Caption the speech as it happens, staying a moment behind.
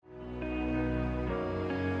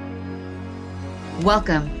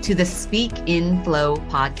Welcome to the Speak in Flow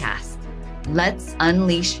podcast. Let's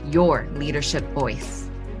unleash your leadership voice.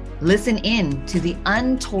 Listen in to the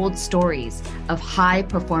untold stories of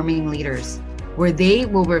high-performing leaders, where they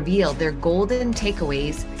will reveal their golden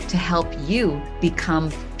takeaways to help you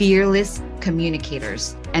become fearless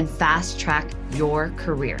communicators and fast-track your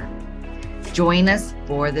career. Join us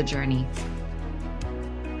for the journey.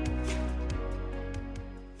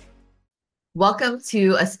 Welcome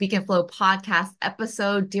to a Speak and Flow podcast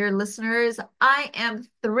episode, dear listeners. I am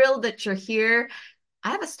thrilled that you're here.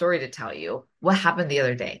 I have a story to tell you. What happened the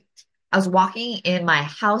other day? I was walking in my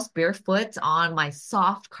house barefoot on my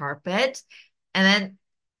soft carpet, and then,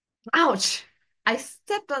 ouch, I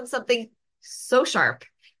stepped on something so sharp.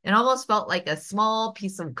 It almost felt like a small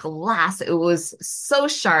piece of glass. It was so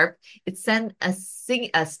sharp. It sent a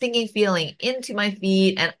stinging feeling into my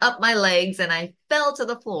feet and up my legs, and I fell to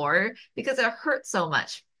the floor because it hurt so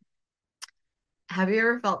much. Have you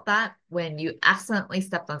ever felt that when you accidentally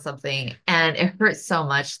stepped on something and it hurt so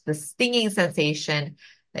much, the stinging sensation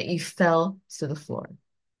that you fell to the floor?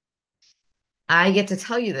 I get to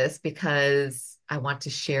tell you this because I want to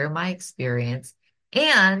share my experience,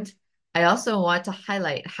 and I also want to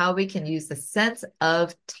highlight how we can use the sense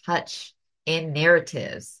of touch in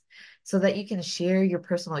narratives so that you can share your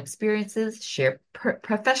personal experiences, share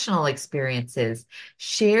professional experiences,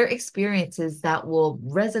 share experiences that will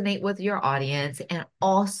resonate with your audience, and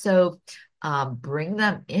also bring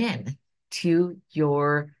them in to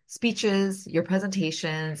your speeches, your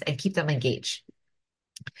presentations, and keep them engaged.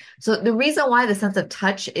 So the reason why the sense of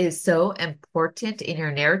touch is so important in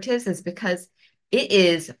your narratives is because it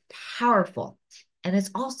is powerful and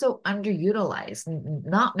it's also underutilized.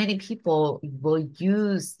 Not many people will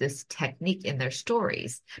use this technique in their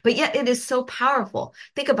stories, but yet it is so powerful.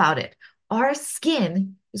 Think about it. Our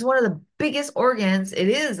skin is one of the biggest organs. It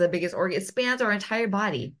is the biggest organ. It spans our entire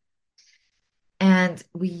body. And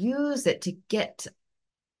we use it to get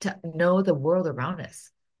to know the world around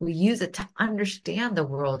us. We use it to understand the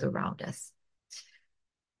world around us.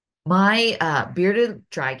 My bearded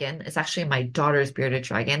dragon is actually my daughter's bearded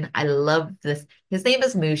dragon. I love this. His name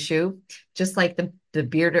is Mushu, just like the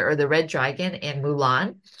bearded or the red dragon in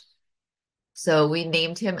Mulan. So we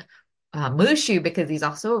named him Mushu because he's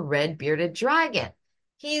also a red bearded dragon.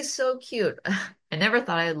 He's so cute. I never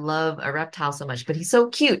thought I'd love a reptile so much, but he's so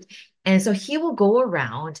cute. And so he will go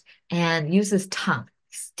around and use his tongue.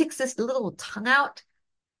 He sticks this little tongue out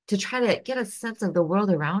to try to get a sense of the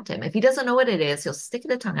world around him. If he doesn't know what it is, he'll stick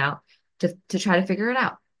the tongue out to try to figure it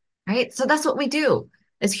out, right? So that's what we do.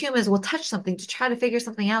 As humans, we'll touch something to try to figure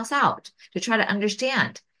something else out, to try to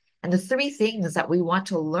understand. And the three things that we want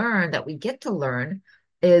to learn, that we get to learn,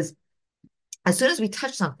 is as soon as we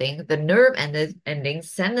touch something, the nerve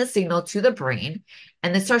endings send a signal to the brain,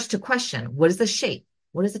 and it starts to question, what is the shape?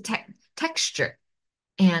 What is the texture?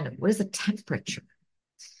 And what is the temperature?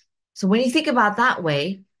 So when you think about that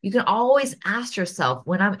way, you can always ask yourself,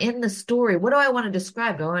 when I'm in the story, what do I want to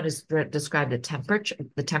describe? Do I want to describe the temperature,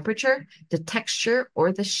 the texture,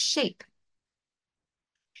 or the shape?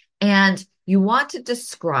 And you want to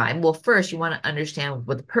describe, well, first you want to understand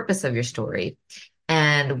what the purpose of your story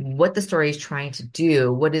and what the story is trying to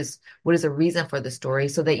do. What is a reason for the story,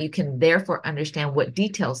 so that you can therefore understand what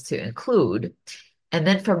details to include. And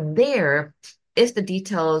then from there, if the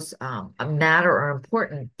details matter or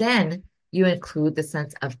important, then you include the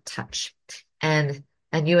sense of touch. And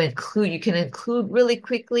you can include really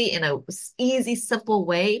quickly in a easy, simple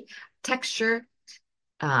way, texture,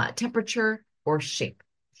 temperature, or shape.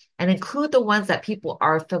 And include the ones that people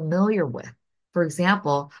are familiar with. For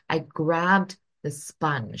example, I grabbed the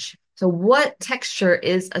sponge. So what texture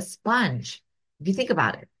is a sponge? If you think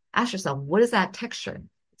about it, ask yourself, what is that texture?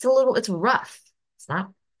 It's rough. It's not.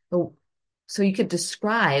 So you could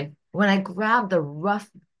describe when I grab the rough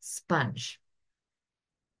sponge.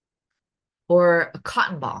 Or a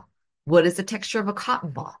cotton ball. What is the texture of a cotton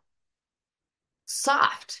ball?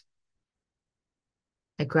 Soft.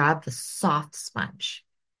 I grab the soft sponge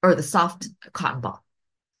or the soft cotton ball.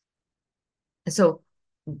 And so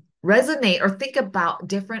resonate or think about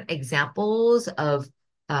different examples of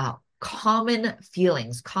common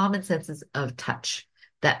feelings, common senses of touch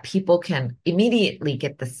that people can immediately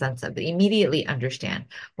get the sense of, immediately understand.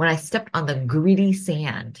 When I stepped on the gritty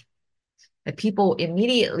sand, that people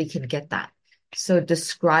immediately can get that. So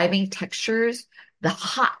describing textures, the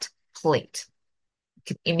hot plate, you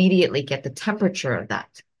can immediately get the temperature of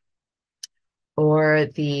that. Or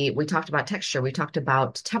we talked about texture, we talked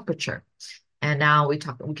about temperature. And now we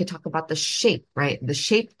could talk about the shape, right? The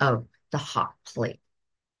shape of the hot plate,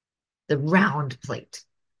 the round plate.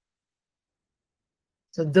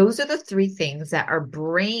 So those are the three things that our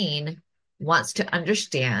brain wants to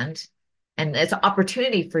understand. And it's an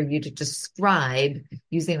opportunity for you to describe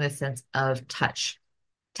using the sense of touch,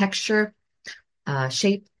 texture,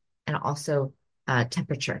 shape, and also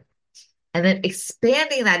temperature. And then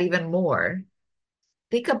expanding that even more,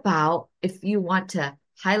 think about if you want to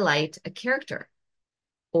highlight a character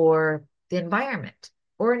or the environment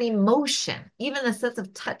or an emotion. Even the sense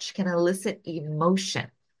of touch can elicit emotion.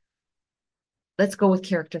 Let's go with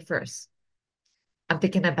character first. I'm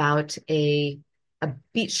thinking about a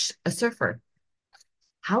surfer.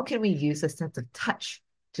 How can we use a sense of touch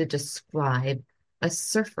to describe a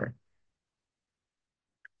surfer?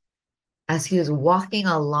 As he was walking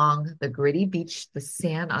along the gritty beach, the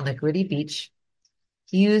sand on the gritty beach,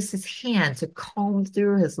 he used his hand to comb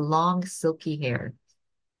through his long, silky hair.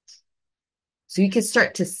 So you could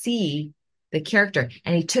start to see the character.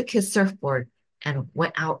 And he took his surfboard and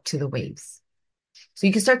went out to the waves. So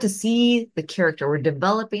you can start to see the character. We're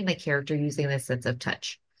developing the character using the sense of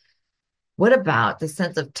touch. What about the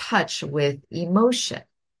sense of touch with emotion?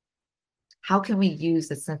 How can we use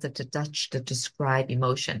the sense of touch to describe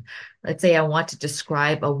emotion? Let's say I want to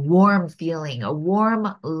describe a warm feeling, a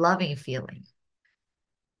warm, loving feeling.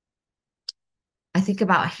 I think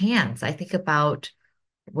about hands. I think about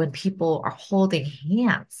when people are holding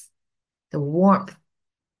hands, the warmth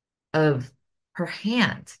of her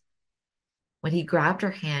hand. When he grabbed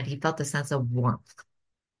her hand, he felt a sense of warmth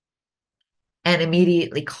and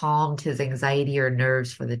immediately calmed his anxiety or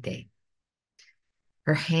nerves for the day.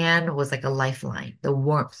 Her hand was like a lifeline, the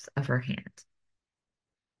warmth of her hand.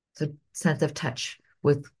 So, sense of touch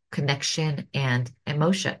with connection and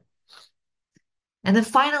emotion. And then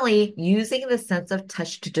finally, using the sense of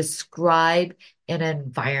touch to describe an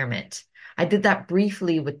environment. I did that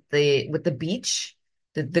briefly with the beach,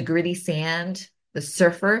 the gritty sand, the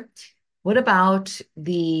surfer. What about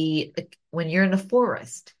when you're in a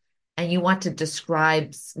forest and you want to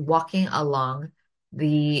describe walking along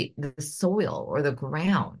the soil or the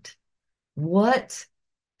ground? What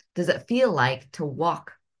does it feel like to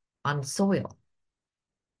walk on soil?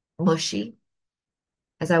 Mushy,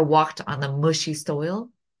 as I walked on the mushy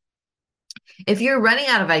soil. If you're running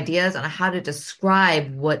out of ideas on how to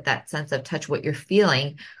describe what that sense of touch, what you're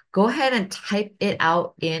feeling, go ahead and type it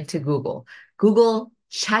out into Google. Google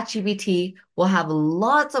ChatGPT will have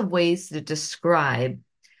lots of ways to describe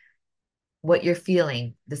what you're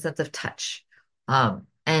feeling, the sense of touch. And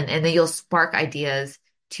then you'll spark ideas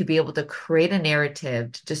to be able to create a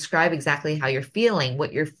narrative to describe exactly how you're feeling,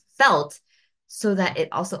 what you're felt, so that it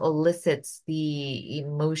also elicits the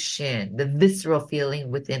emotion, the visceral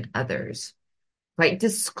feeling within others, right?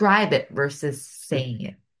 Describe it versus saying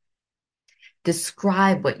it.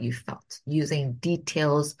 Describe what you felt using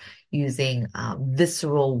details, using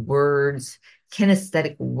visceral words,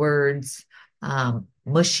 kinesthetic words,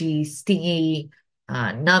 mushy, stingy,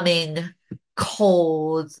 numbing,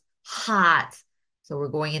 cold, hot. So we're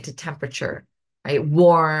going into temperature, right?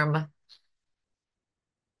 Warm.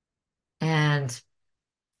 And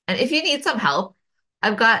if you need some help,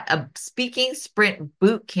 I've got a speaking sprint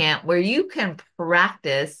boot camp where you can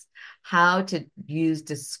practice how to use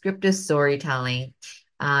descriptive storytelling,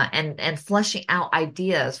 and fleshing out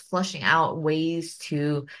ideas, fleshing out ways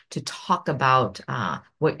to talk about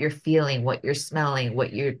what you're feeling, what you're smelling,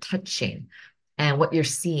 what you're touching, and what you're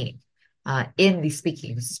seeing. In the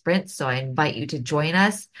speaking sprint. So I invite you to join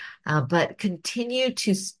us, but continue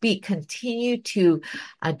to speak, continue to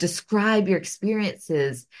describe your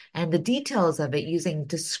experiences and the details of it using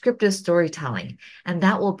descriptive storytelling. And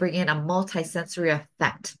that will bring in a multisensory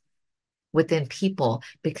effect within people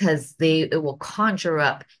because it will conjure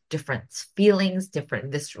up different feelings, different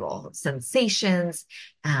visceral sensations,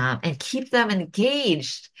 and keep them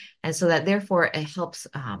engaged. And so that therefore it helps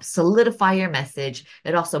solidify your message.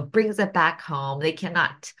 It also brings it back home. They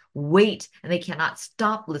cannot wait and they cannot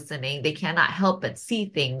stop listening. They cannot help but see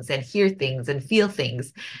things and hear things and feel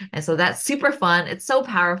things. And so that's super fun. It's so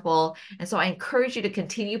powerful. And so I encourage you to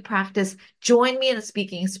continue practice. Join me in the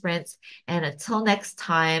speaking sprints. And until next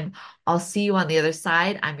time, I'll see you on the other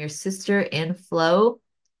side. I'm your sister in flow.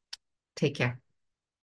 Take care.